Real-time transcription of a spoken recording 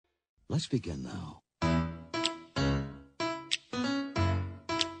Let's begin now.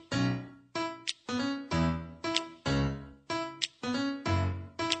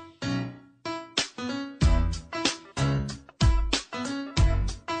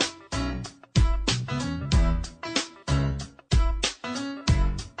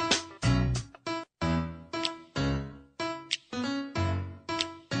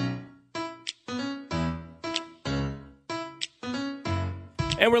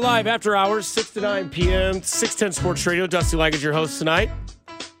 And we're live after hours, 6 to 9 p.m., 610 Sports Radio. Dusty Like is your host tonight.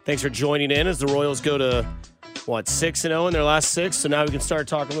 Thanks for joining in as the Royals go to, 6-0 in their last 6. So now we can start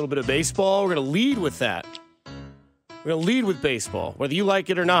talking a little bit of baseball. We're going to lead with that. We're going to lead with baseball, whether you like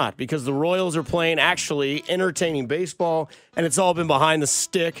it or not, because the Royals are playing actually entertaining baseball, and it's all been behind the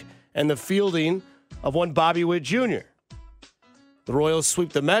stick and the fielding of one Bobby Witt Jr. The Royals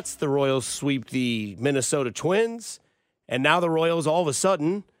sweep the Mets. The Royals sweep the Minnesota Twins. And now the Royals, all of a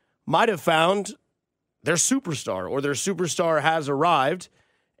sudden, might have found their superstar, or their superstar has arrived.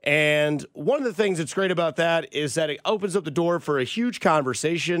 And one of the things that's great about that is that it opens up the door for a huge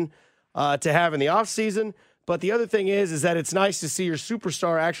conversation to have in the offseason. But the other thing is that it's nice to see your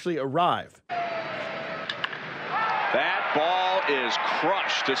superstar actually arrive. That ball is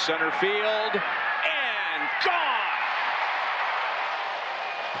crushed to center field and gone.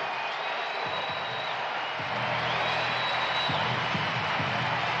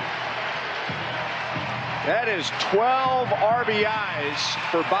 That is 12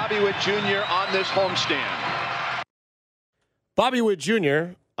 RBIs for Bobby Witt Jr. on this homestand. Bobby Witt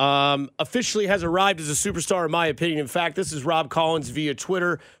Jr. Officially has arrived as a superstar, in my opinion. In fact, this is Rob Collins via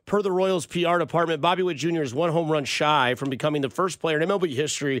Twitter. Per the Royals PR department, Bobby Witt Jr. is one home run shy from becoming the first player in MLB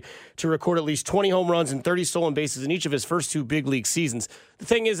history to record at least 20 home runs and 30 stolen bases in each of his first 2 big league seasons. The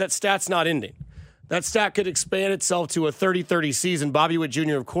thing is, that stat's not ending. That stat could expand itself to a 30-30 season. Bobby Witt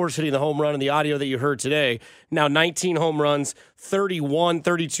Jr., of course, hitting the home run in the audio that you heard today. Now 19 home runs,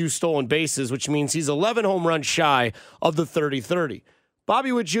 32 stolen bases, which means he's 11 home runs shy of the 30-30.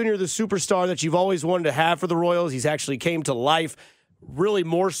 Bobby Witt Jr., the superstar that you've always wanted to have for the Royals, he's actually came to life really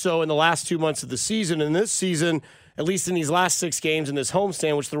more so in the last 2 months of the season. And this season, at least in these last 6 games in this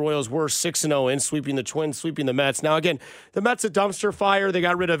homestand, which the Royals were 6-0 in, sweeping the Twins, sweeping the Mets. Now, again, the Mets a dumpster fire. They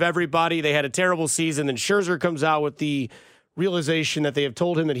got rid of everybody. They had a terrible season. Then Scherzer comes out with the realization that they have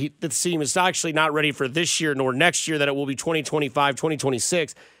told him that the team is actually not ready for this year nor next year, that it will be 2025,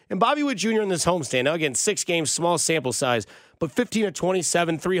 2026. And Bobby Witt Jr. in this homestand, now again, 6 games, small sample size, but 15 of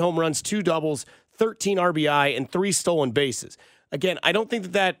 27, 3 home runs, 2 doubles, 13 RBI, and 3 stolen bases. Again, I don't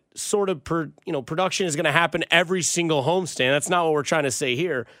think that sort of production is going to happen every single homestand. That's not what we're trying to say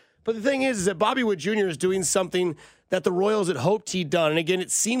here. But the thing is that Bobby Witt Jr. is doing something that the Royals had hoped he'd done. And again,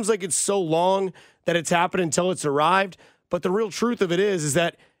 it seems like it's so long that it's happened until it's arrived. But the real truth of it is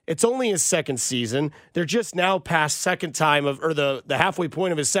that it's only his second season. They're just now past second time or the halfway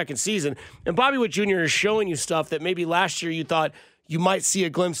point of his second season. And Bobby Witt Jr. is showing you stuff that maybe last year you thought you might see a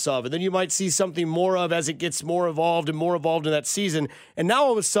glimpse of, and then you might see something more of as it gets more evolved in that season. And now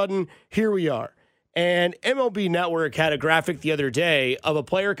all of a sudden, here we are. And MLB Network had a graphic the other day of a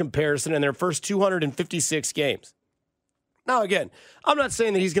player comparison in their first 256 games. Now, again, I'm not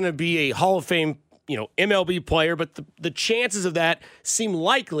saying that he's going to be a Hall of Fame, MLB player, but the chances of that seem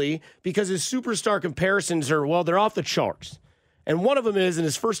likely because his superstar comparisons they're off the charts. And one of them is, in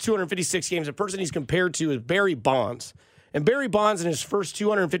his first 256 games, the person he's compared to is Barry Bonds. And Barry Bonds in his first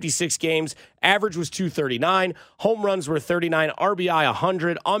 256 games, average was 239, home runs were 39, RBI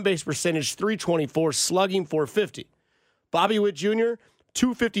 100, on-base percentage 324, slugging 450. Bobby Witt Jr.,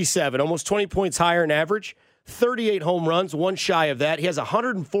 257, almost 20 points higher in average, 38 home runs, 1 shy of that. He has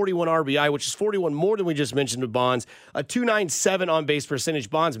 141 RBI, which is 41 more than we just mentioned with Bonds, a 297 on-base percentage.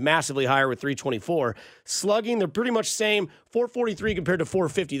 Bonds massively higher with 324. Slugging, they're pretty much same, 443 compared to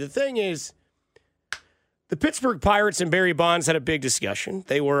 450. The thing is, the Pittsburgh Pirates and Barry Bonds had a big discussion.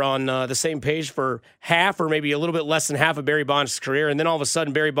 They were on the same page for half or maybe a little bit less than half of Barry Bonds' career. And then all of a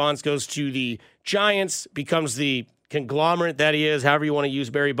sudden, Barry Bonds goes to the Giants, becomes the conglomerate that he is, however you want to use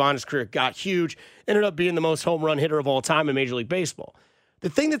Barry Bonds' career, got huge, ended up being the most home run hitter of all time in Major League Baseball. The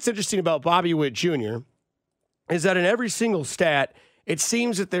thing that's interesting about Bobby Witt Jr. is that in every single stat, it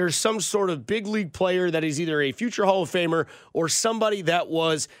seems that there's some sort of big league player that is either a future Hall of Famer or somebody that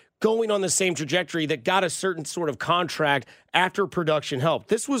was going on the same trajectory that got a certain sort of contract after production helped.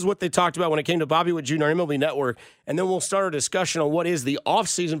 This was what they talked about when it came to Bobby Witt Jr. MLB Network, and then we'll start a discussion on what is the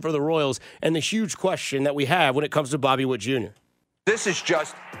offseason for the Royals and the huge question that we have when it comes to Bobby Witt Jr. This is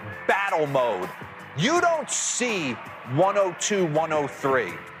just battle mode. You don't see 102,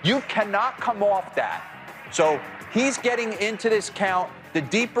 103. You cannot come off that. So he's getting into this count The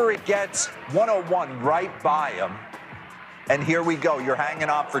deeper it gets, 101 right by him. And here we go. You're hanging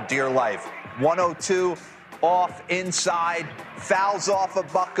on for dear life. 102 off inside, fouls off a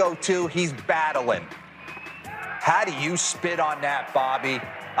 $102. He's battling. How do you spit on that, Bobby?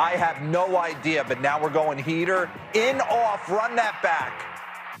 I have no idea, but now we're going heater. In, off, run that back.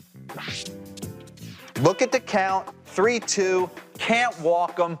 Look at the count, 3-2. Can't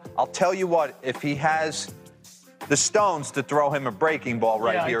walk him. I'll tell you what, if he has the stones to throw him a breaking ball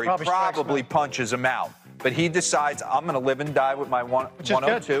right here, he probably punches him out. But he decides, I'm going to live and die with my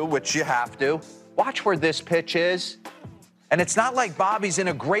 102, which you have to. Watch where this pitch is. And it's not like Bobby's in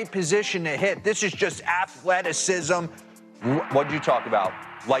a great position to hit. This is just athleticism. What did you talk about?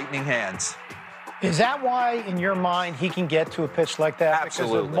 Lightning hands. Is that why, in your mind, he can get to a pitch like that?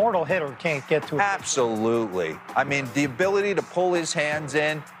 Absolutely. Because a mortal hitter can't get to a pitch. Absolutely. I mean, the ability to pull his hands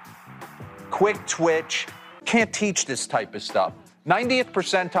in, quick twitch, can't teach this type of stuff. 90th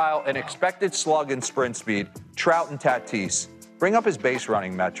percentile in expected slug and sprint speed, Trout and Tatis. Bring up his base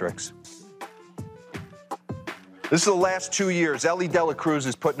running metrics. This is the last 2 years. Ellie De La Cruz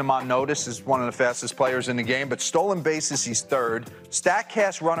is putting him on notice as one of the fastest players in the game, but stolen bases, he's third.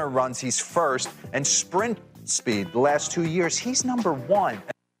 StatCast runner runs, he's first. And sprint speed, the last 2 years, he's number one.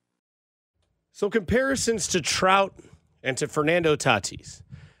 So comparisons to Trout and to Fernando Tatis.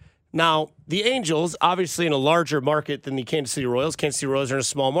 Now, the Angels, obviously in a larger market than the Kansas City Royals. Kansas City Royals are in a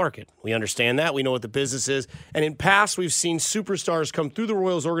small market. We understand that. We know what the business is. And in past, we've seen superstars come through the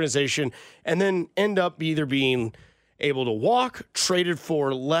Royals organization and then end up either being able to walk, traded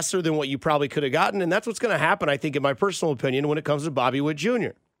for lesser than what you probably could have gotten. And that's what's going to happen, I think, in my personal opinion, when it comes to Bobby Witt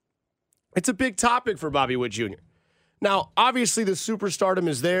Jr. It's a big topic for Bobby Witt Jr. Now, obviously, the superstardom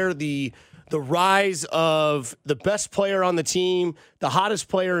is there. The rise of the best player on the team, the hottest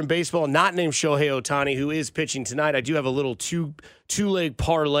player in baseball, not named Shohei Ohtani, who is pitching tonight. I do have a little two-leg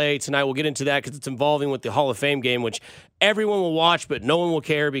parlay tonight. We'll get into that because it's involving with the Hall of Fame game, which everyone will watch, but no one will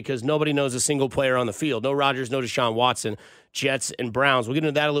care because nobody knows a single player on the field. No Rodgers, no Deshaun Watson, Jets and Browns. We'll get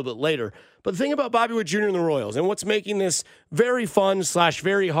into that a little bit later. But the thing about Bobby Witt Jr. and the Royals, and what's making this very fun /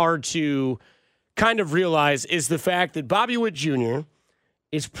 very hard to kind of realize, is the fact that Bobby Witt Jr.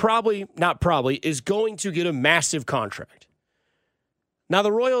 is going to get a massive contract. Now,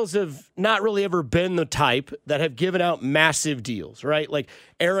 the Royals have not really ever been the type that have given out massive deals, right? Like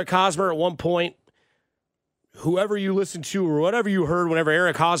Eric Hosmer at one point, whoever you listened to or whatever you heard whenever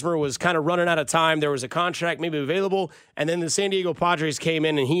Eric Hosmer was kind of running out of time, there was a contract maybe available, and then the San Diego Padres came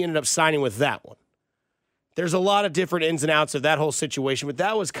in and he ended up signing with that one. There's a lot of different ins and outs of that whole situation, but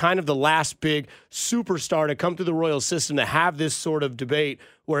that was kind of the last big superstar to come through the Royals system to have this sort of debate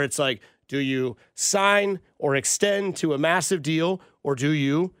where it's like, do you sign or extend to a massive deal, or do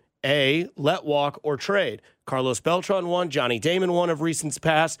you, A, let walk or trade? Carlos Beltran won, Johnny Damon won of recent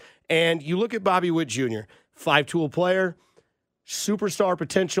past, and you look at Bobby Witt Jr., five-tool player, superstar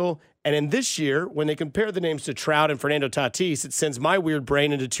potential, and in this year, when they compare the names to Trout and Fernando Tatis, it sends my weird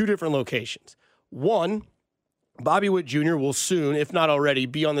brain into two different locations. One, Bobby Witt Jr. will soon, if not already,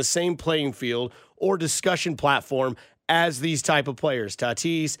 be on the same playing field or discussion platform as these type of players.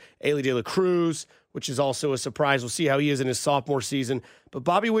 Tatis, Ellie De La Cruz, which is also a surprise. We'll see how he is in his sophomore season. But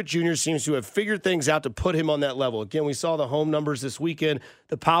Bobby Witt Jr. seems to have figured things out to put him on that level. Again, we saw the home numbers this weekend.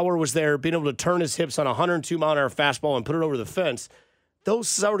 The power was there, being able to turn his hips on a 102-mile-an-hour fastball and put it over the fence. Those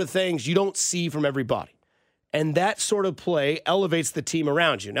sort of things you don't see from everybody. And that sort of play elevates the team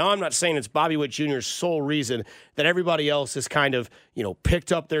around you. Now, I'm not saying it's Bobby Witt Jr.'s sole reason that everybody else has kind of,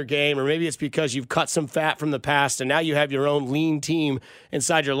 picked up their game, or maybe it's because you've cut some fat from the past and now you have your own lean team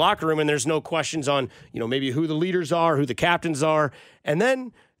inside your locker room and there's no questions on, maybe who the leaders are, who the captains are. And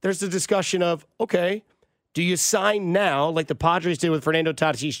then there's the discussion of, okay, do you sign now like the Padres did with Fernando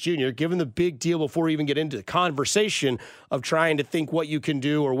Tatis Jr., given the big deal before we even get into the conversation of trying to think what you can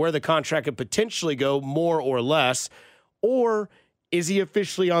do or where the contract could potentially go, more or less? Or is he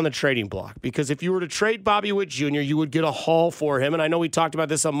officially on the trading block? Because if you were to trade Bobby Witt Jr., you would get a haul for him. And I know we talked about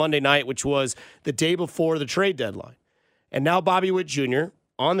this on Monday night, which was the day before the trade deadline. And now Bobby Witt Jr.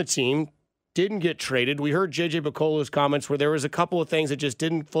 on the team didn't get traded. We heard J.J. Piccolo's comments where there was a couple of things that just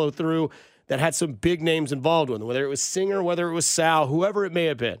didn't flow through that had some big names involved with them, whether it was Singer, whether it was Sal, whoever it may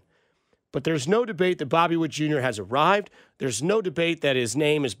have been. But there's no debate that Bobby Witt Jr. has arrived. There's no debate that his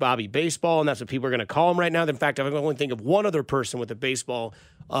name is Bobby Baseball, and that's what people are going to call him right now. In fact, I can only think of one other person with a baseball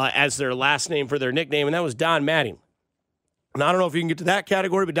as their last name for their nickname, and that was Don Mattingly. And I don't know if you can get to that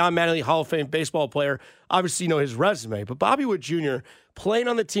category, but Don Mattingly, Hall of Fame baseball player, obviously you know his resume. But Bobby Witt Jr., playing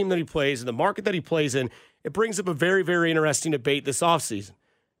on the team that he plays, in the market that he plays in, it brings up a very, very interesting debate this offseason.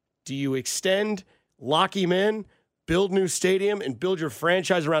 Do you extend, lock him in, build new stadium and build your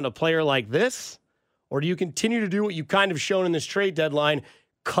franchise around a player like this? Or do you continue to do what you kind of shown in this trade deadline,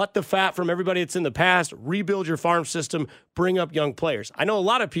 cut the fat from everybody that's in the past, rebuild your farm system, bring up young players? I know a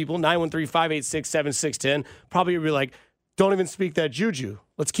lot of people, 913-586-7610, probably will be like, don't even speak that juju.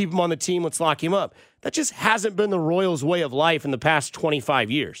 Let's keep him on the team. Let's lock him up. That just hasn't been the Royals' way of life in the past 25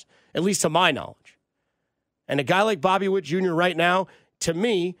 years, at least to my knowledge. And a guy like Bobby Witt Jr. right now, to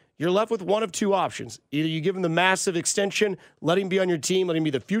me, you're left with one of two options. Either you give him the massive extension, let him be on your team, let him be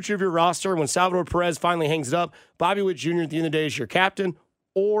the future of your roster. When Salvador Perez finally hangs it up, Bobby Witt Jr. at the end of the day is your captain.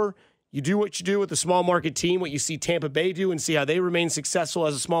 Or you do what you do with the small market team, what you see Tampa Bay do, and see how they remain successful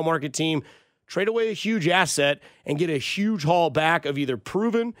as a small market team. Trade away a huge asset and get a huge haul back of either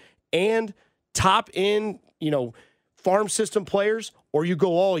proven and top end, farm system players, or you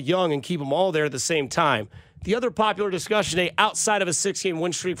go all young and keep them all there at the same time. The other popular discussion today outside of a 6-game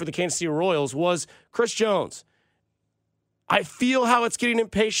win streak for the Kansas City Royals was Chris Jones. I feel how it's getting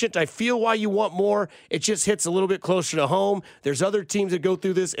impatient. I feel why you want more. It just hits a little bit closer to home. There's other teams that go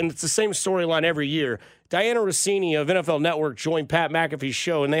through this, and it's the same storyline every year. Diana Rossini of NFL Network joined Pat McAfee's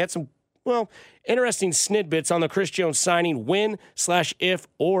show, and they had some interesting snidbits on the Chris Jones signing, when/if,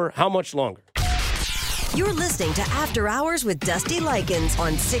 or how much longer. You're listening to After Hours with Dusty Likens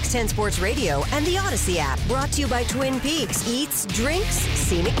on 610 Sports Radio and the Odyssey app. Brought to you by Twin Peaks. Eats, drinks,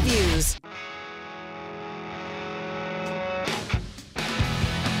 scenic views.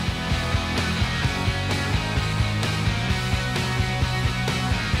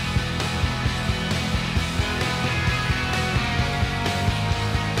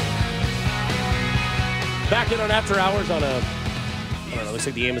 Back in on After Hours on looks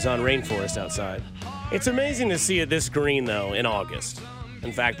like the Amazon rainforest outside. It's amazing to see it this green, though, in August.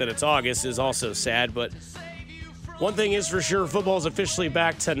 In fact, that it's August is also sad, but one thing is for sure, football is officially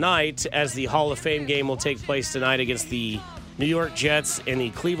back tonight as the Hall of Fame game will take place tonight against the New York Jets and the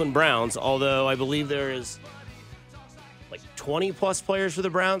Cleveland Browns, although I believe there is like 20-plus players for the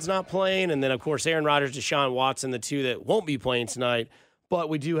Browns not playing, and then, of course, Aaron Rodgers, Deshaun Watson, the two that won't be playing tonight. But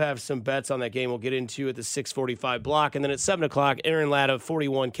we do have some bets on that game we'll get into at the 6:45 block. And then at 7 o'clock, Aaron Ladd of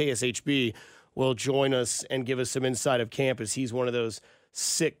 41 KSHB will join us and give us some insight of campus. He's one of those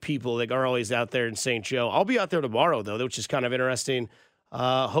sick people that are always out there in St. Joe. I'll be out there tomorrow, though, which is kind of interesting,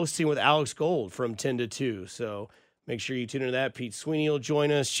 hosting with Alex Gold from 10 to 2. So make sure you tune into that. Pete Sweeney will join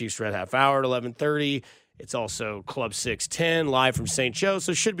us. Chiefs Red Half Hour at 11:30. It's also Club 610 live from St. Joe.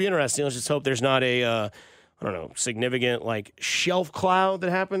 So it should be interesting. Let's just hope there's not a significant shelf cloud that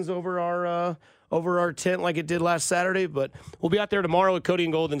happens over our tent like it did last Saturday. But we'll be out there tomorrow with Cody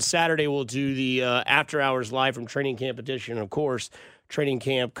and Gold, and Saturday we'll do the After Hours live from Training Camp Edition. And of course, training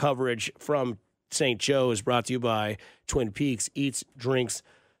camp coverage from St. Joe is brought to you by Twin Peaks Eats, Drinks,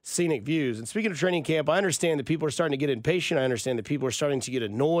 Scenic Views. And speaking of training camp, I understand that people are starting to get impatient. I understand that people are starting to get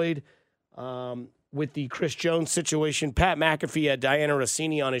annoyed with the Chris Jones situation. Pat McAfee had Diana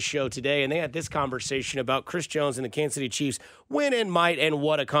Rossini on his show today, and they had this conversation about Chris Jones and the Kansas City Chiefs, when and might and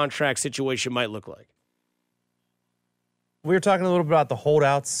what a contract situation might look like. We were talking a little bit about the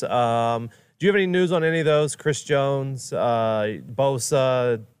holdouts. Do you have any news on any of those? Chris Jones,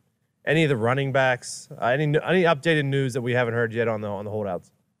 Bosa, any of the running backs? Any updated news that we haven't heard yet on the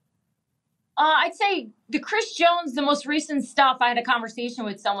holdouts? I'd say the Chris Jones, the most recent stuff, I had a conversation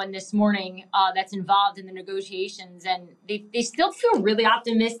with someone this morning that's involved in the negotiations, and they still feel really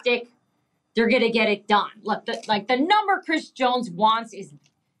optimistic they're going to get it done. Look, the number Chris Jones wants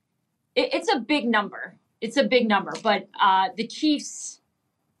it's a big number. It's a big number. But the Chiefs,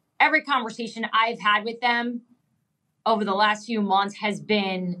 every conversation I've had with them over the last few months has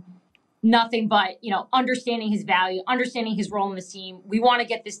been nothing but, understanding his value, understanding his role in the team. We want to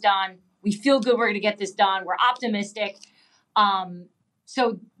get this done. We feel good we're going to get this done. We're optimistic.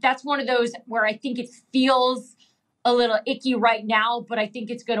 So that's one of those where I think it feels a little icky right now, but I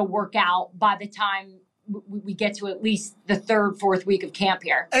think it's going to work out by the time we get to at least the third, fourth week of camp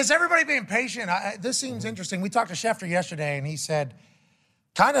here. Is everybody being patient? This seems interesting. We talked to Schefter yesterday, and he said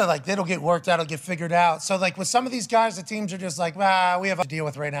kind of like it'll get worked out, it'll get figured out. So like with some of these guys, the teams are just like, we have to deal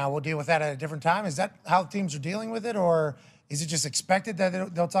with right now. We'll deal with that at a different time. Is that how teams are dealing with it, or is it just expected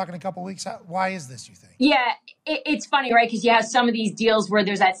that they'll talk in a couple of weeks? Why is this, you think? Yeah, it's funny, right? Because you have some of these deals where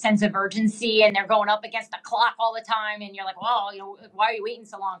there's that sense of urgency and they're going up against the clock all the time. And you're like, well, why are you waiting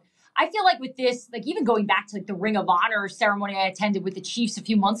so long? I feel like with this, like even going back to like the Ring of Honor ceremony I attended with the Chiefs a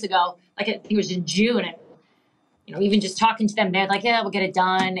few months ago, like I think it was in June. And, even just talking to them, they're like, yeah, we'll get it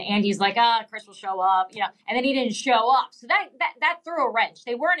done. Andy's like, Chris will show up, and then he didn't show up. So that threw a wrench.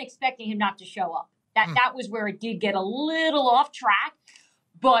 They weren't expecting him not to show up. That was where it did get a little off track.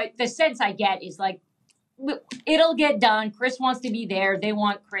 But the sense I get is like, it'll get done. Chris wants to be there. They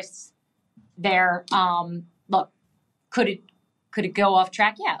want Chris there. Look, could it go off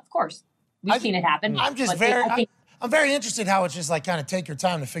track? Yeah, of course. We've seen it happen. I'm very interested how it's just like kind of take your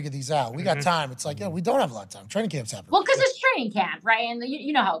time to figure these out. We got time. It's like, we don't have a lot of time. Training camp's happening. Well, because it's training camp, right? And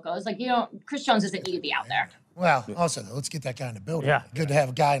you know how it goes. Like, Chris Jones doesn't need to be out there. Well, also, though, let's get that guy in the building. Yeah. Good to have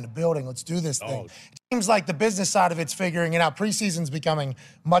a guy in the building. Let's do this thing. It seems like the business side of it's figuring it out. Preseason's becoming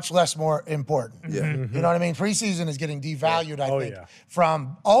much less more important. Yeah. You know what I mean? Preseason is getting devalued, I think,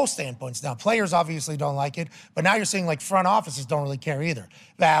 from all standpoints. Now, players obviously don't like it, but now you're seeing like front offices don't really care either.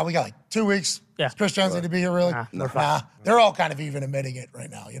 We got like 2 weeks. Yeah. Does Chris Jones need to be here, really? They're all kind of even admitting it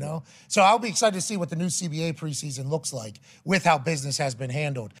right now, So I'll be excited to see what the new CBA preseason looks like with how business has been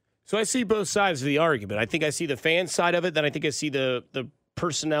handled. So I see both sides of the argument. I think I see the fan side of it, then I think I see the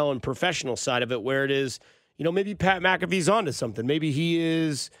personnel and professional side of it, where it is, maybe Pat McAfee's onto something. Maybe he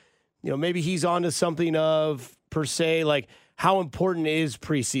is, maybe he's onto something of, per se, like how important is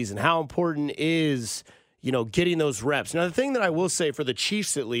preseason? How important is, getting those reps? Now, the thing that I will say for the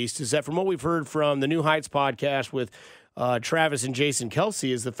Chiefs, at least, is that from what we've heard from the New Heights podcast with Travis and Jason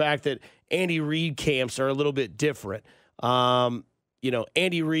Kelsey, is the fact that Andy Reid camps are a little bit different.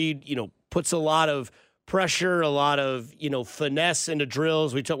 Andy Reid, puts a lot of pressure, a lot of, finesse into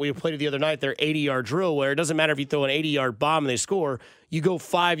drills. We played it the other night, their 80-yard drill, where it doesn't matter if you throw an 80-yard bomb and they score, you go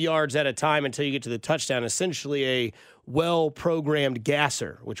 5 yards at a time until you get to the touchdown. Essentially a well-programmed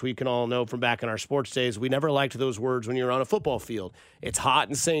gasser, which we can all know from back in our sports days. We never liked those words when you're on a football field. It's hot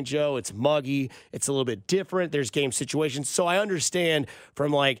in St. Joe. It's muggy. It's a little bit different. There's game situations. So I understand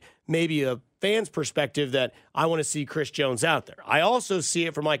from maybe a fan's perspective that I want to see Chris Jones out there. I also see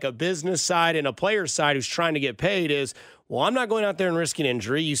it from a business side and a player side who's trying to get paid is, well, I'm not going out there and risking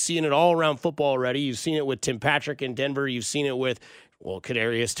injury. You've seen it all around football already. You've seen it with Tim Patrick in Denver. You've seen it with,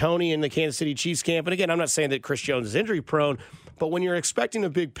 Kadarius Toney in the Kansas City Chiefs camp. And again, I'm not saying that Chris Jones is injury prone, but when you're expecting a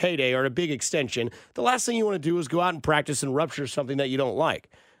big payday or a big extension, the last thing you want to do is go out and practice and rupture something that you don't like.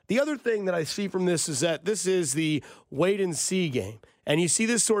 The other thing that I see from this is that this is the wait and see game. And you see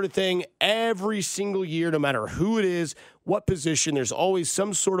this sort of thing every single year, no matter who it is, what position. There's always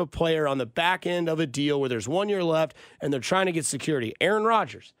some sort of player on the back end of a deal where there's 1 year left and they're trying to get security. Aaron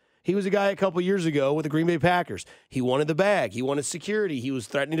Rodgers, he was a guy a couple years ago with the Green Bay Packers. He wanted the bag. He wanted security. He was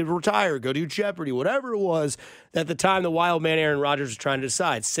threatening to retire, go do Jeopardy, whatever it was. At the time, the wild man Aaron Rodgers was trying to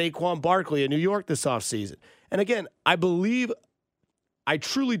decide. Saquon Barkley in New York this offseason. And again, I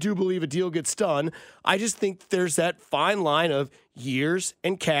truly do believe a deal gets done. I just think there's that fine line of years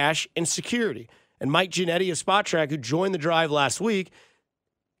and cash and security. And Mike Giannetti of Spot Track, who joined the drive last week,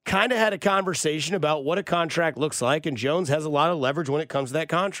 kind of had a conversation about what a contract looks like, and Jones has a lot of leverage when it comes to that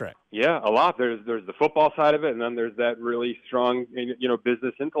contract. Yeah, a lot. There's the football side of it, and then there's that really strong,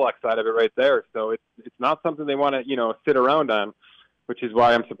 business intellect side of it right there. So it's not something they want to, sit around on, which is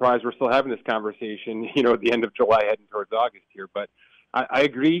why I'm surprised we're still having this conversation, at the end of July heading towards August here. But I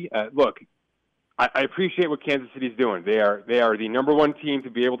agree. Look, I appreciate what Kansas City's doing. They are the number one team to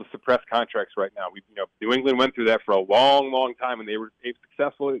be able to suppress contracts right now. New England went through that for a long, long time, and they were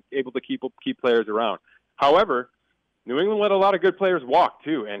successfully able to keep players around. However, New England let a lot of good players walk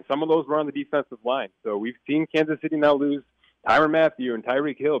too, and some of those were on the defensive line. So we've seen Kansas City now lose Tyrann Mathieu and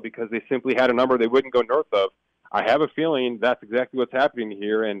Tyreek Hill because they simply had a number they wouldn't go north of. I have a feeling that's exactly what's happening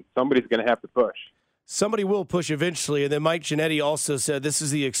here, and somebody's going to have to push. Somebody will push eventually, and then Mike Giannetti also said this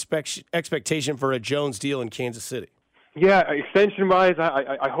is the expectation for a Jones deal in Kansas City. Yeah, extension-wise,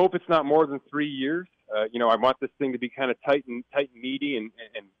 I hope it's not more than 3 years. I want this thing to be kind of tight and meaty and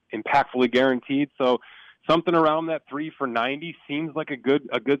impactfully guaranteed. So something around that 3 for $90 seems like a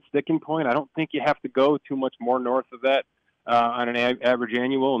good sticking point. I don't think you have to go too much more north of that on an average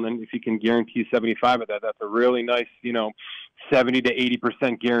annual, and then if you can guarantee 75 of that, that's a really nice, 70 to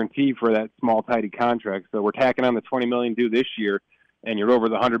 80% guarantee for that small, tidy contract. So we're tacking on the $20 million due this year, and you're over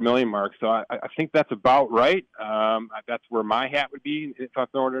the $100 million mark. So I think that's about right. That's where my hat would be if I'm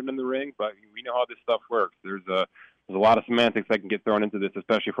throwing it in the ring. But we know how this stuff works. There's a lot of semantics that can get thrown into this,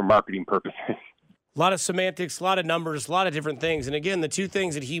 especially for marketing purposes. A lot of semantics, a lot of numbers, a lot of different things. And again, the two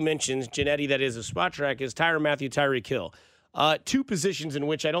things that he mentions, Giannetti, that is a Spot Track, is Tyrann Mathieu, Tyreek Hill. Two positions in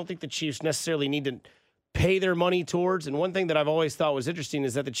which I don't think the Chiefs necessarily need to pay their money towards. And one thing that I've always thought was interesting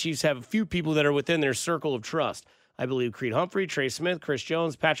is that the Chiefs have a few people that are within their circle of trust. I believe Creed Humphrey, Trey Smith, Chris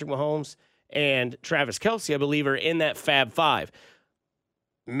Jones, Patrick Mahomes, and Travis Kelsey, I believe, are in that Fab Five.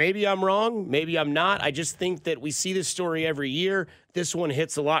 Maybe I'm wrong. Maybe I'm not. I just think that we see this story every year. This one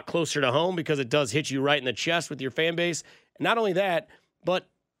hits a lot closer to home because it does hit you right in the chest with your fan base. And not only that, but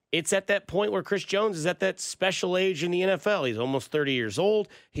it's at that point where Chris Jones is at that special age in the NFL. He's almost 30 years old.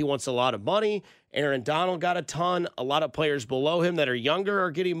 He wants a lot of money. Aaron Donald got a ton. A lot of players below him that are younger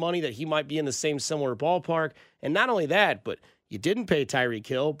are getting money that he might be in the same similar ballpark. And not only that, but you didn't pay Tyreek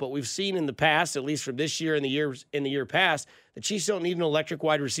Hill, but we've seen in the past, at least from this year and the year past, the Chiefs don't need an electric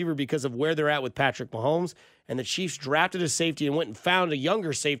wide receiver because of where they're at with Patrick Mahomes. And the Chiefs drafted a safety and went and found a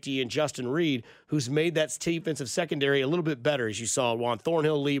younger safety in Justin Reed, who's made that defensive secondary a little bit better, as you saw Juan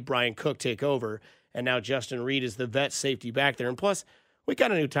Thornhill leave, Brian Cook take over, and now Justin Reed is the vet safety back there. And plus, we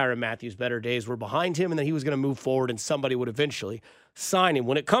kind of knew Tyrann Mathieu' better days were behind him and that he was going to move forward and somebody would eventually sign him.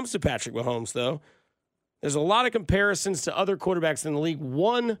 When it comes to Patrick Mahomes, though, there's a lot of comparisons to other quarterbacks in the league.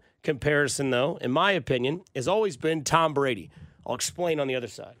 One comparison, though, in my opinion, has always been Tom Brady. I'll explain on the other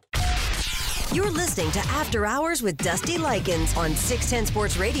side. You're listening to After Hours with Dusty Likens on 610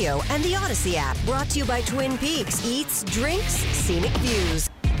 Sports Radio and the Odyssey app. Brought to you by Twin Peaks. Eats, drinks, scenic views.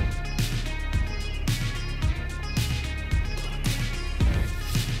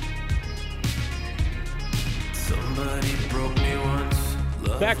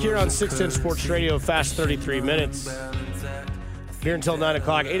 Back here on 610 Sports Radio, fast 33 minutes. Here until 9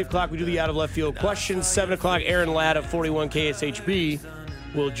 o'clock. 8 o'clock, we do the out of left field questions. 7 o'clock, Aaron Ladd of 41 KSHB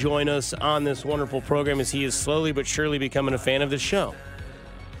will join us on this wonderful program as he is slowly but surely becoming a fan of this show.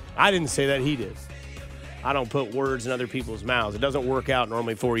 I didn't say that, he did. I don't put words in other people's mouths. It doesn't work out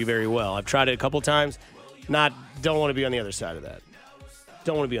normally for you very well. I've tried it a couple times. Don't want to be on the other side of that.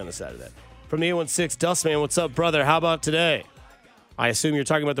 Don't want to be on the side of that. From the 816, Dustman, what's up, brother? How about today? I assume you're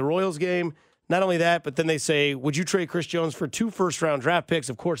talking about the Royals game. Not only that, but then they say, would you trade Chris Jones for 2 first-round draft picks?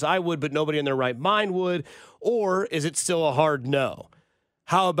 Of course I would, but nobody in their right mind would. Or is it still a hard no?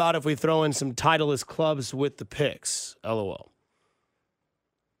 How about if we throw in some Titleist clubs with the picks? LOL.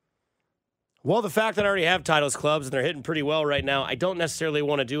 Well, the fact that I already have Titleist clubs and they're hitting pretty well right now, I don't necessarily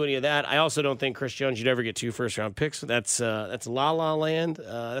want to do any of that. I also don't think Chris Jones should ever get 2 first-round picks. That's La La Land.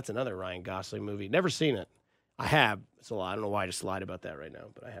 That's another Ryan Gosling movie. Never seen it. I have. It's a lie. I don't know why I just lied about that right now,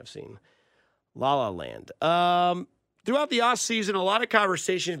 but I have seen La La Land. Throughout the offseason, a lot of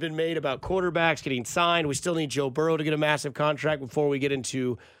conversation has been made about quarterbacks getting signed. We still need Joe Burrow to get a massive contract before we get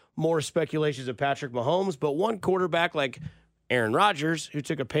into more speculations of Patrick Mahomes. But one quarterback like Aaron Rodgers, who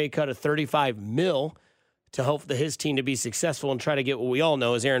took a pay cut of $35 million to help his team to be successful and try to get what we all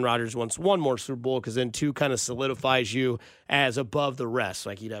know is Aaron Rodgers wants 1 more Super Bowl because then 2 kind of solidifies you as above the rest.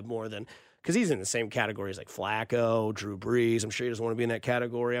 Like he'd have more than... Because he's in the same category as like Flacco, Drew Brees. I'm sure he doesn't want to be in that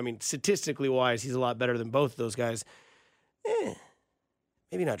category. I mean, statistically wise, he's a lot better than both of those guys.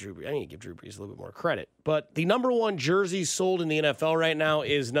 Maybe not Drew Brees. I need to give Drew Brees a little bit more credit. But the number 1 jersey sold in the NFL right now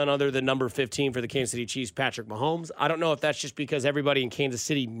is none other than number 15 for the Kansas City Chiefs, Patrick Mahomes. I don't know if that's just because everybody in Kansas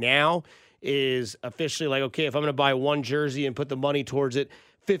City now is officially like, okay, if I'm going to buy 1 jersey and put the money towards it,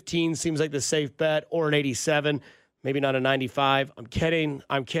 15 seems like the safe bet, or an 87. Maybe not a 95. I'm kidding.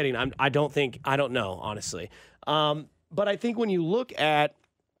 I don't know, honestly. But I think when you look at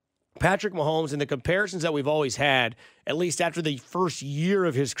Patrick Mahomes and the comparisons that we've always had, at least after the first year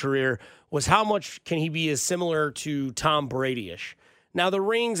of his career, was how much can he be as similar to Tom Brady-ish. Now, the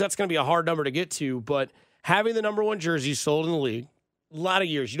rings, that's going to be a hard number to get to, but having the number 1 jersey sold in the league, a lot of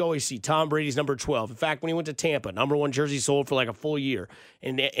years, you'd always see Tom Brady's number 12. In fact, when he went to Tampa, number 1 jersey sold for like a full year.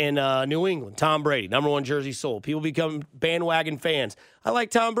 In New England, Tom Brady, number 1 jersey sold. People become bandwagon fans. I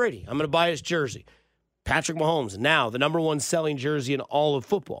like Tom Brady. I'm going to buy his jersey. Patrick Mahomes, now the number 1 selling jersey in all of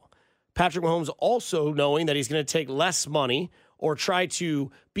football. Patrick Mahomes also knowing that he's going to take less money or try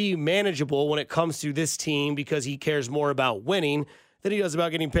to be manageable when it comes to this team because he cares more about winning than he does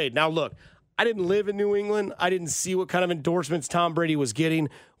about getting paid. Now, look, I didn't live in New England. I didn't see what kind of endorsements Tom Brady was getting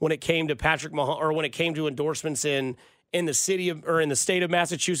when it came to Patrick Mahomes, or when it came to endorsements in the city of, or in the state of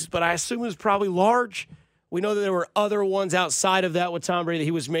Massachusetts, but I assume it was probably large. We know that there were other ones outside of that with Tom Brady that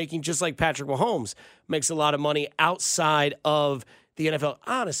he was making, just like Patrick Mahomes makes a lot of money outside of the NFL.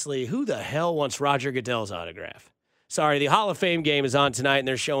 Honestly, who the hell wants Roger Goodell's autograph? Sorry, the Hall of Fame game is on tonight, and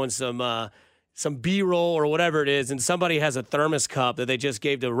they're showing some B-roll or whatever it is, and somebody has a thermos cup that they just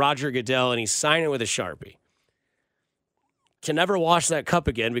gave to Roger Goodell, and he's signing it with a Sharpie. Can never wash that cup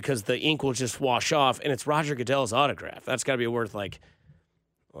again because the ink will just wash off, and it's Roger Goodell's autograph. That's got to be worth like,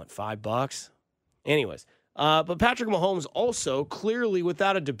 what, $5? Anyways, but Patrick Mahomes also, clearly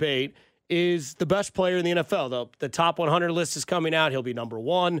without a debate, is the best player in the NFL. The top 100 list is coming out. He'll be number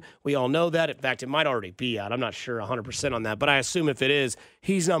 1. We all know that. In fact, it might already be out. I'm not sure 100% on that, but I assume if it is,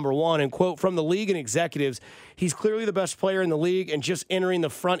 he's number 1. And, quote, from the league and executives, he's clearly the best player in the league and just entering the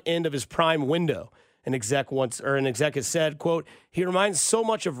front end of his prime window. An exec has said, quote, he reminds so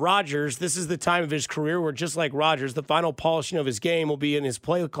much of Rodgers. This is the time of his career where, just like Rodgers, the final polishing of his game will be in his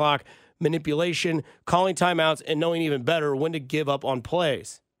play clock manipulation, calling timeouts, and knowing even better when to give up on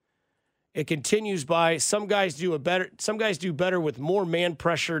plays. It continues by some guys do better with more man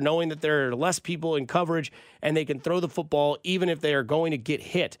pressure, knowing that there are less people in coverage and they can throw the football even if they are going to get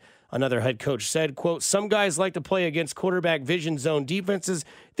hit. Another head coach said, quote, some guys like to play against quarterback vision zone defenses.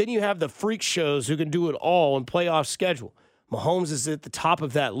 Then you have the freak shows who can do it all in playoff schedule. Mahomes is at the top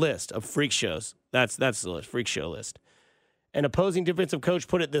of that list of freak shows. That's the list, freak show list. An opposing defensive coach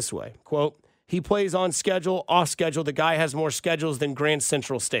put it this way, quote, he plays on schedule, off schedule. The guy has more schedules than Grand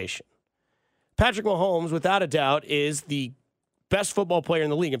Central Station. Patrick Mahomes, without a doubt, is the best football player in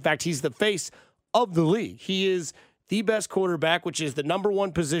the league. In fact, he's the face of the league. He is the best quarterback, which is the number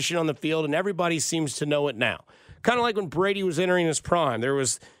one position on the field, and everybody seems to know it now. Kind of like when Brady was entering his prime. There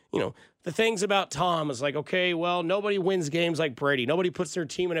was, the things about Tom is like, okay, well, nobody wins games like Brady. Nobody puts their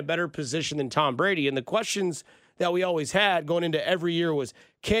team in a better position than Tom Brady. And the questions that we always had going into every year was,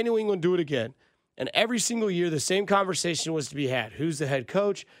 can New England do it again? And every single year, the same conversation was to be had. Who's the head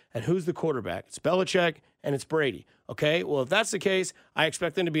coach and who's the quarterback? It's Belichick and it's Brady. Okay, well, if that's the case, I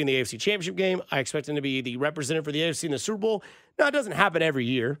expect them to be in the AFC Championship game. I expect them to be the representative for the AFC in the Super Bowl. Now, it doesn't happen every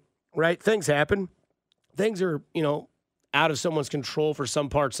year, right? Things happen. Things are, out of someone's control for some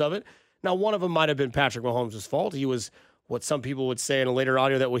parts of it. Now, one of them might have been Patrick Mahomes' fault. He was what some people would say in a later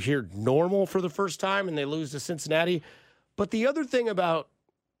audio that we'll hear normal for the first time, and they lose to Cincinnati. But the other thing about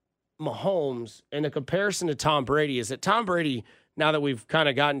Mahomes and the comparison to Tom Brady is that Tom Brady, now that we've kind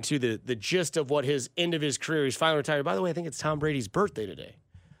of gotten to the gist of what his end of his career, he's finally retired. By the way, I think it's Tom Brady's birthday today,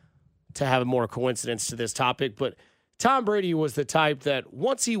 to have a more coincidence to this topic. But Tom Brady was the type that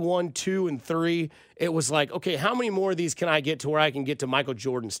once he won 2 and 3, it was like, okay, how many more of these can I get to where I can get to Michael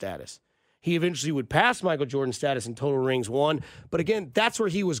Jordan status? He eventually would pass Michael Jordan status in total rings won. But again, that's where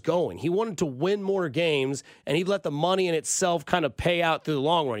he was going. He wanted to win more games, and he'd let the money in itself kind of pay out through the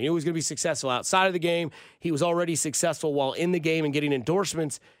long run. He knew he was going to be successful outside of the game. He was already successful while in the game and getting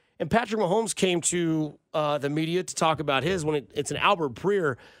endorsements. And Patrick Mahomes came to the media to talk about his, it's an Albert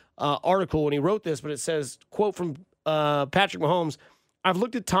Breer article when he wrote this, but it says, quote from Patrick Mahomes, I've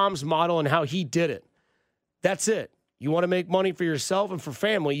looked at Tom's model and how he did it. That's it. You want to make money for yourself and for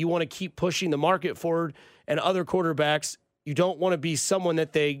family. You want to keep pushing the market forward, and other quarterbacks, you don't want to be someone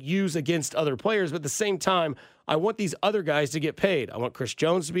that they use against other players. But at the same time, I want these other guys to get paid. I want Chris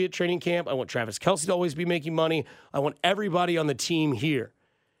Jones to be at training camp. I want Travis Kelce to always be making money. I want everybody on the team here.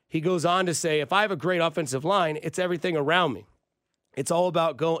 He goes on to say, if I have a great offensive line, it's everything around me. It's all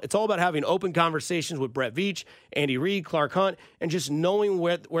about having open conversations with Brett Veach, Andy Reid, Clark Hunt, and just knowing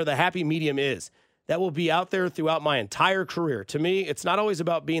where the happy medium is. That will be out there throughout my entire career. To me, it's not always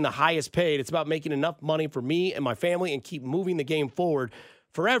about being the highest paid. It's about making enough money for me and my family and keep moving the game forward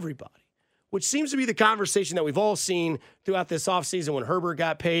for everybody, which seems to be the conversation that we've all seen throughout this offseason. When Herbert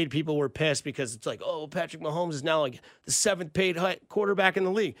got paid, people were pissed because it's like, oh, Patrick Mahomes is now like the 7th paid quarterback in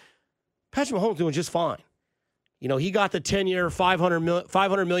the league. Patrick Mahomes doing just fine. He got the 10-year,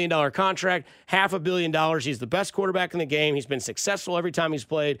 $500 million contract, $500 million. He's the best quarterback in the game. He's been successful every time he's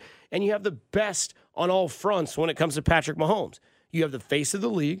played. And you have the best on all fronts when it comes to Patrick Mahomes. You have the face of the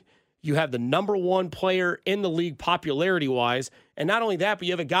league. You have the number one player in the league popularity-wise. And not only that, but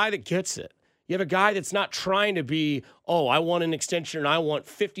you have a guy that gets it. You have a guy that's not trying to be, oh, I want an extension and I want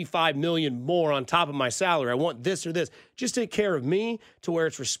 $55 million more on top of my salary. I want this or this. Just take care of me to where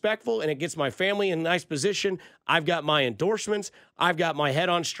it's respectful and it gets my family in a nice position. I've got my endorsements. I've got my head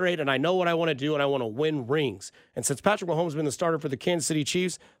on straight, and I know what I want to do, and I want to win rings. And since Patrick Mahomes has been the starter for the Kansas City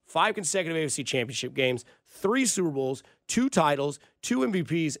Chiefs, 5 consecutive AFC Championship games, 3 Super Bowls, 2 titles, 2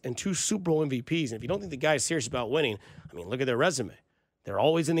 MVPs, and 2 Super Bowl MVPs. And if you don't think the guy's serious about winning, look at their resume. They're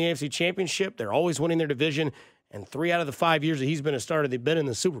always in the AFC Championship. They're always winning their division. And 3 out of the 5 years that he's been a starter, they've been in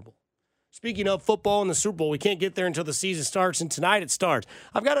the Super Bowl. Speaking of football and the Super Bowl, we can't get there until the season starts, and tonight it starts.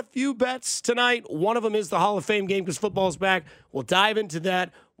 I've got a few bets tonight. One of them is the Hall of Fame game because football's back. We'll dive into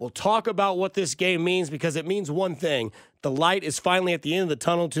that. We'll talk about what this game means because it means one thing. The light is finally at the end of the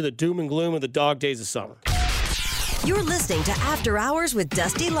tunnel to the doom and gloom of the dog days of summer. You're listening to After Hours with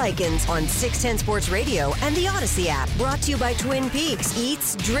Dusty Likens on 610 Sports Radio and the Odyssey app. Brought to you by Twin Peaks.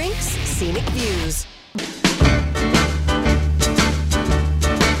 Eats, drinks, scenic views.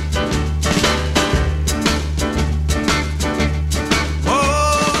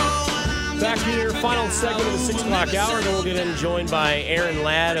 Back here, final segment of the 6 o'clock hour. Then we'll get joined by Aaron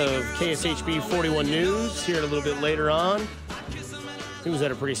Ladd of KSHB 41 News here a little bit later on. He was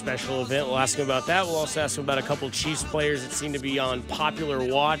at a pretty special event. We'll ask him about that. We'll also ask him about a couple Chiefs players that seem to be on popular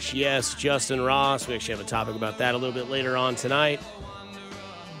watch. Yes, Justin Ross. We actually have a topic about that a little bit later on tonight.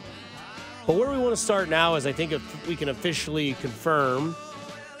 But where we want to start now is I think if we can officially confirm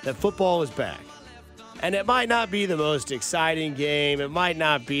that football is back. And it might not be the most exciting game. It might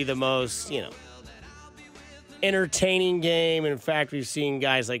not be the most, entertaining game. In fact, we've seen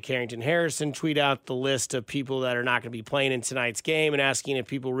guys like Carrington Harrison tweet out the list of people that are not going to be playing in tonight's game and asking if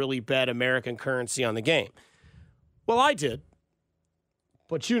people really bet American currency on the game. Well, I did.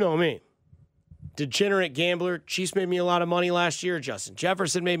 But you know me. Degenerate gambler. Chiefs made me a lot of money last year. Justin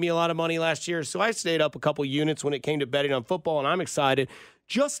Jefferson made me a lot of money last year. So I stayed up a couple units when it came to betting on football, and I'm excited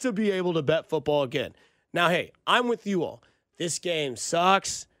just to be able to bet football again. Now, hey, I'm with you all. This game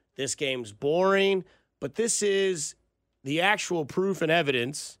sucks. This game's boring. But this is the actual proof and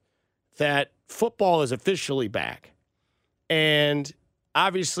evidence that football is officially back. And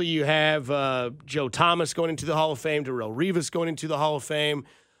obviously you have Joe Thomas going into the Hall of Fame, Darrelle Revis going into the Hall of Fame,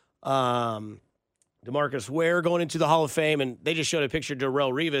 DeMarcus Ware going into the Hall of Fame, and they just showed a picture of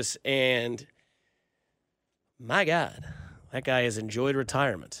Darrelle Revis, and my God, that guy has enjoyed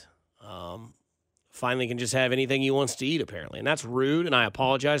retirement. Finally can just have anything he wants to eat, apparently. And that's rude, and I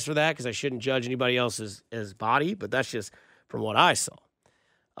apologize for that because I shouldn't judge anybody else's body, but that's just from what I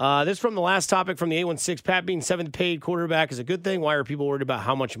saw. This from the last topic from the 816. Pat being seventh paid quarterback is a good thing. Why are people worried about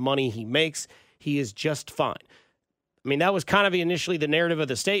how much money he makes? He is just fine. I mean, that was kind of initially the narrative of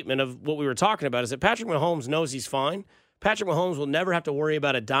the statement of what we were talking about, is that Patrick Mahomes knows he's fine. Patrick Mahomes will never have to worry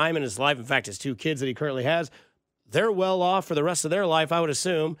about a dime in his life. In fact, his two kids that he currently has, they're well off for the rest of their life, I would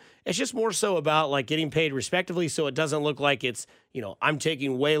assume. It's just more so about like getting paid respectively so it doesn't look like it's, I'm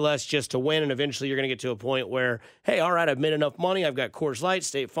taking way less just to win, and eventually you're going to get to a point where, hey, all right, I've made enough money. I've got Coors Light,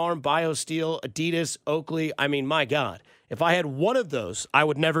 State Farm, BioSteel, Adidas, Oakley. I mean, my God, if I had one of those, I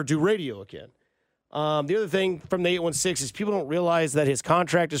would never do radio again. The other thing from the 816 is people don't realize that his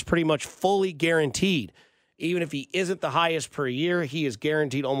contract is pretty much fully guaranteed. Even if he isn't the highest per year, he is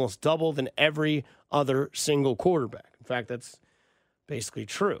guaranteed almost double than every other single quarterback. In fact, that's basically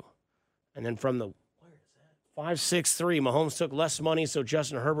true. And then from the 563, Mahomes took less money so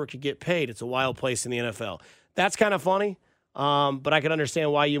Justin Herbert could get paid. It's a wild place in the NFL. That's kind of funny, but I can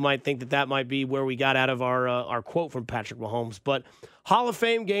understand why you might think that might be where we got out of our quote from Patrick Mahomes. But Hall of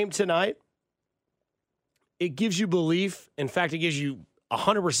Fame game tonight, it gives you belief. In fact, it gives you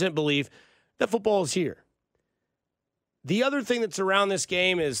 100% belief that football is here. The other thing that's around this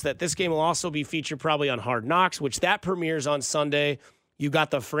game is that this game will also be featured probably on Hard Knocks, which that premieres on Sunday. You got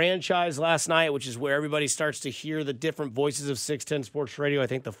the franchise last night, which is where everybody starts to hear the different voices of 610 Sports Radio. I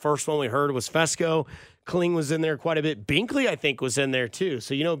think the first one we heard was Fesco. Kling was in there quite a bit. Binkley, I think, was in there too.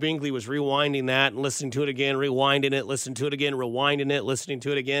 So, Binkley was rewinding that and listening to it again, rewinding it, listening to it again, rewinding it, listening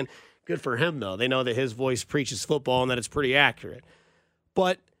to it again. Good for him, though. They know that his voice preaches football and that it's pretty accurate.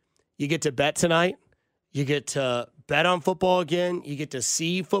 But you get to bet tonight. You get to bet on football again. You get to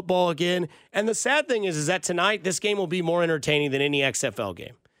see football again. And the sad thing is that tonight, this game will be more entertaining than any XFL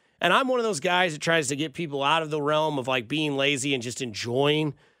game. And I'm one of those guys that tries to get people out of the realm of like being lazy and just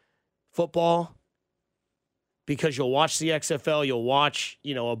enjoying football, because you'll watch the XFL, you'll watch,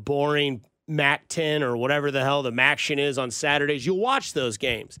 a boring MAC 10 or whatever the hell the MACtion is on Saturdays. You'll watch those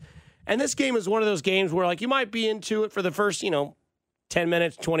games. And this game is one of those games where like you might be into it for the first, 10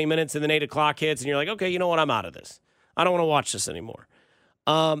 minutes, 20 minutes, and then 8 o'clock hits, and you're like, okay, you know what? I'm out of this. I don't want to watch this anymore.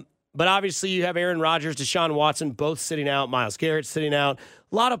 But obviously you have Aaron Rodgers, Deshaun Watson, both sitting out, Myles Garrett sitting out,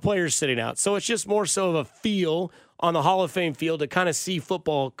 a lot of players sitting out. So it's just more so of a feel on the Hall of Fame field to kind of see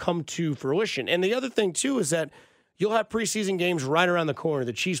football come to fruition. And the other thing, too, is that you'll have preseason games right around the corner.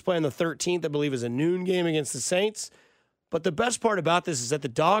 The Chiefs play on the 13th, I believe, is a noon game against the Saints. But the best part about this is that the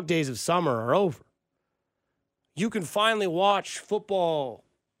dog days of summer are over. You can finally watch football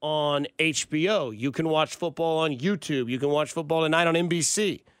on HBO. You can watch football on YouTube. You can watch football tonight on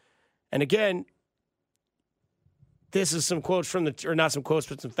NBC. And again, this is some quotes from not some quotes,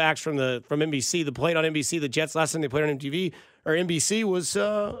 but some facts from NBC. The play on NBC, the Jets last time they played on MTV or NBC was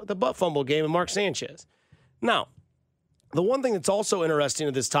the butt fumble game of Mark Sanchez. Now, the one thing that's also interesting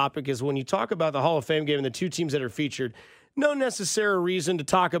to this topic is when you talk about the Hall of Fame game and the two teams that are featured, no necessary reason to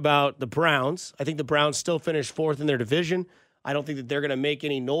talk about the Browns. I think the Browns still finished fourth in their division. I don't think that they're going to make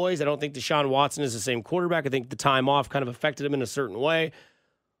any noise. I don't think Deshaun Watson is the same quarterback. I think the time off kind of affected him in a certain way.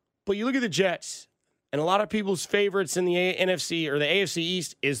 But you look at the Jets, and a lot of people's favorites in the NFC or the AFC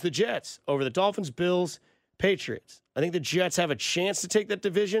East is the Jets over the Dolphins, Bills, Patriots. I think the Jets have a chance to take that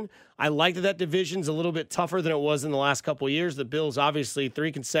division. I like that division's a little bit tougher than it was in the last couple of years. The Bills, obviously,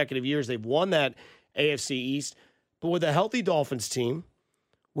 3 consecutive years, they've won that AFC East. But with a healthy Dolphins team,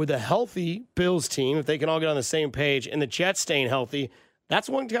 with a healthy Bills team, if they can all get on the same page, and the Jets staying healthy, that's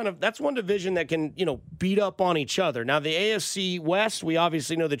one division that can, beat up on each other. Now, the AFC West, we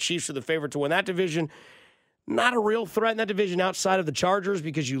obviously know the Chiefs are the favorite to win that division. Not a real threat in that division outside of the Chargers,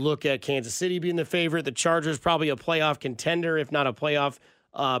 because you look at Kansas City being the favorite. The Chargers probably a playoff contender, if not a playoff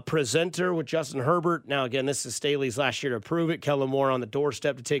presenter with Justin Herbert. Now, again, this is Staley's last year to prove it. Kellen Moore on the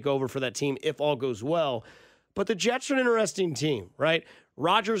doorstep to take over for that team if all goes well. But the Jets are an interesting team, right?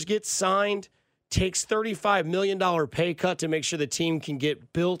 Rodgers gets signed, takes $35 million pay cut to make sure the team can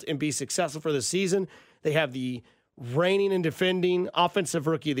get built and be successful for the season. They have the reigning and defending Offensive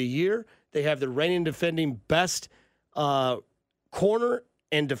Rookie of the Year. They have the reigning and defending best corner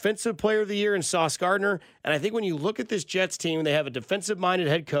and Defensive Player of the Year in Sauce Gardner. And I think when you look at this Jets team, they have a defensive-minded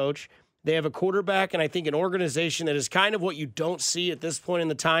head coach. They have a quarterback, and I think an organization that is kind of what you don't see at this point in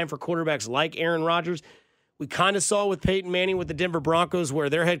the time for quarterbacks like Aaron Rodgers. We kind of saw with Peyton Manning with the Denver Broncos, where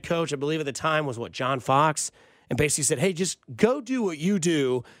their head coach, I believe at the time, was John Fox, and basically said, hey, just go do what you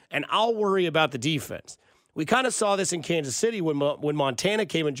do, and I'll worry about the defense. We kind of saw this in Kansas City when Montana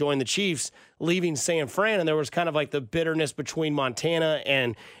came and joined the Chiefs, leaving San Fran, and there was kind of like the bitterness between Montana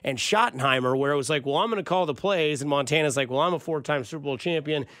and Schottenheimer, where it was like, well, I'm going to call the plays, and Montana's like, well, I'm a 4-time Super Bowl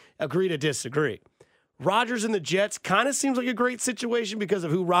champion. Agree to disagree. Rodgers and the Jets kind of seems like a great situation because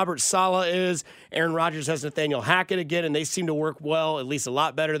of who Robert Saleh is. Aaron Rodgers has Nathaniel Hackett again, and they seem to work well, at least a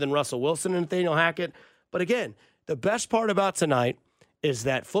lot better than Russell Wilson and Nathaniel Hackett. But again, the best part about tonight is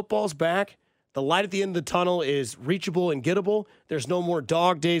that football's back. The light at the end of the tunnel is reachable and gettable. There's no more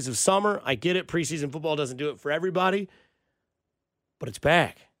dog days of summer. I get it. Preseason football doesn't do it for everybody, but it's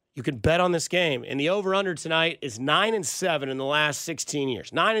back. You can bet on this game. And the over-under tonight is 9-7 in the last 16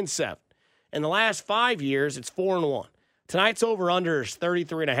 years. 9-7. In the last 5 years, it's 4-1. Tonight's over-under is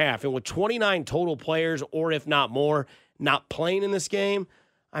 33.5. And with 29 total players, or if not more, not playing in this game,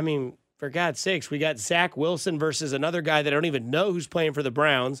 I mean, for God's sakes, we got Zach Wilson versus another guy that I don't even know who's playing for the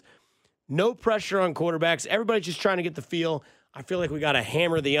Browns. No pressure on quarterbacks. Everybody's just trying to get the feel. I feel like we got to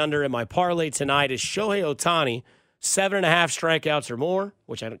hammer the under. And my parlay tonight is Shohei Ohtani, 7.5 strikeouts or more,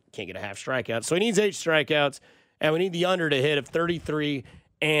 which I can't get a half strikeout. So he needs 8 strikeouts, and we need the under to hit of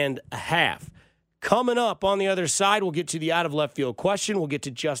 33.5. Coming up on the other side, we'll get to the out of left field question. We'll get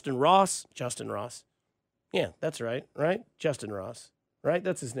to Justin Ross. Yeah, that's right? Justin Ross. Right?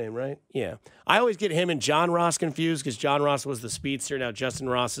 That's his name, right? Yeah. I always get him and John Ross confused because John Ross was the speedster. Now Justin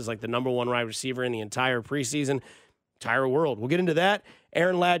Ross is like the number 1 wide receiver in the entire preseason, entire world. We'll get into that.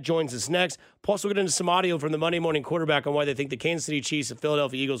 Aaron Ladd joins us next. Plus, we'll get into some audio from the Monday Morning Quarterback on why they think the Kansas City Chiefs and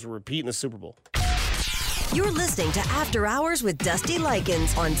Philadelphia Eagles will repeat in the Super Bowl. You're listening to After Hours with Dusty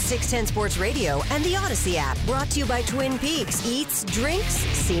Likens on 610 Sports Radio and the Odyssey app. Brought to you by Twin Peaks. Eats, drinks,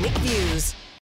 scenic views.